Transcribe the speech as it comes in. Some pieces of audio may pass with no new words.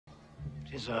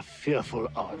'Tis a fearful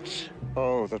odds.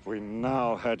 Oh, that we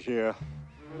now had here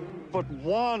but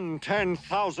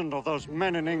 1/10,000 of those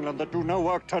men in England that do no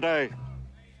work today.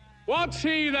 What's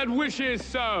he that wishes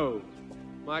so?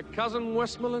 My cousin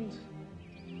Westmoreland?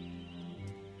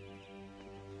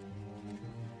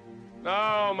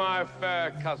 No, my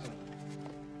fair cousin.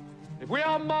 If we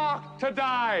are marked to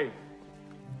die,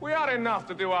 we are enough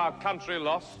to do our country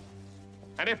loss.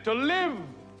 And if to live,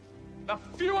 the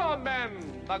fewer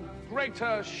men, the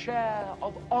greater share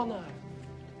of honor.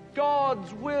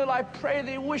 God's will, I pray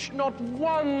thee, wish not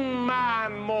one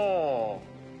man more.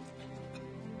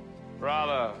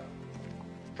 Rather,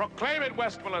 proclaim it,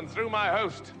 Westmoreland, through my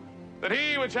host, that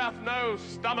he which hath no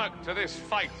stomach to this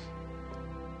fight,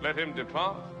 let him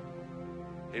depart.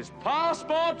 His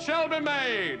passport shall be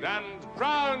made, and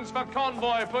crowns for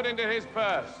convoy put into his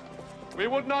purse. We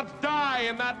would not die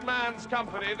in that man's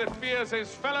company that fears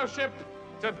his fellowship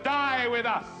to die with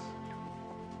us.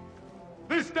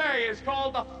 This day is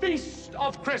called the Feast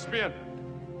of Crispin.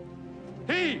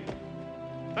 He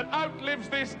that outlives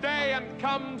this day and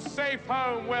comes safe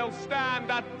home will stand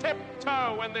a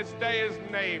tiptoe when this day is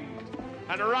named,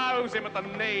 and rouse him at the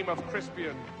name of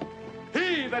Crispin.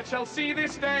 He that shall see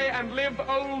this day and live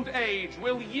old age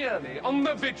will yearly, on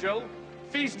the vigil,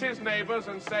 feast his neighbors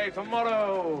and say,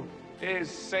 tomorrow is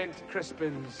St.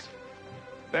 Crispin's.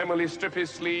 Then will he strip his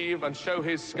sleeve and show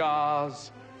his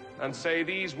scars and say,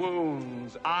 these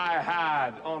wounds I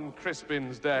had on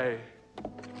Crispin's day.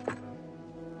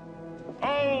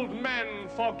 Old men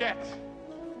forget,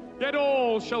 yet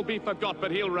all shall be forgot, but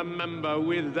he'll remember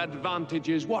with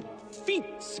advantages what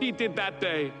feats he did that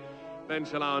day. Then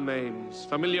shall our names,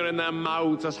 familiar in their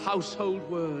mouths as household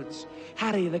words,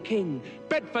 Harry the King,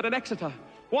 Bedford and Exeter,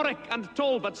 Warwick and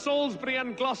Talbot, Salisbury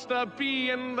and Gloucester, be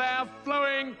in their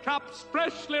flowing cups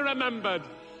freshly remembered.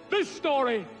 This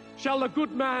story shall the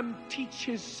good man teach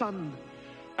his son,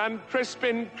 and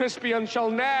Crispian shall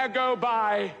ne'er go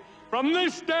by from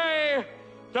this day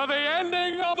to the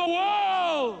ending of the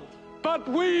world, but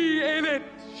we in it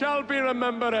shall be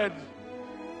remembered.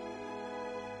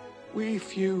 We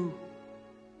few,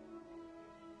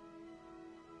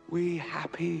 we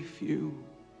happy few,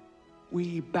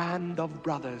 we band of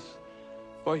brothers,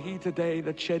 for he today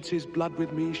that sheds his blood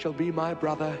with me shall be my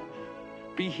brother.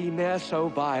 Be he ne'er so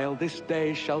vile, this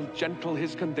day shall gentle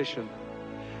his condition.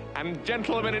 And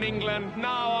gentlemen in England,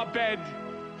 now abed,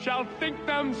 shall think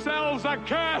themselves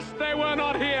accursed they were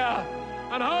not here,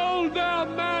 and hold their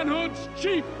manhoods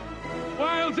cheap,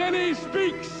 whiles any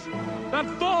speaks that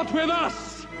fought with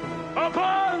us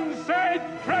upon St.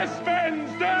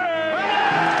 Crispin's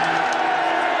Day!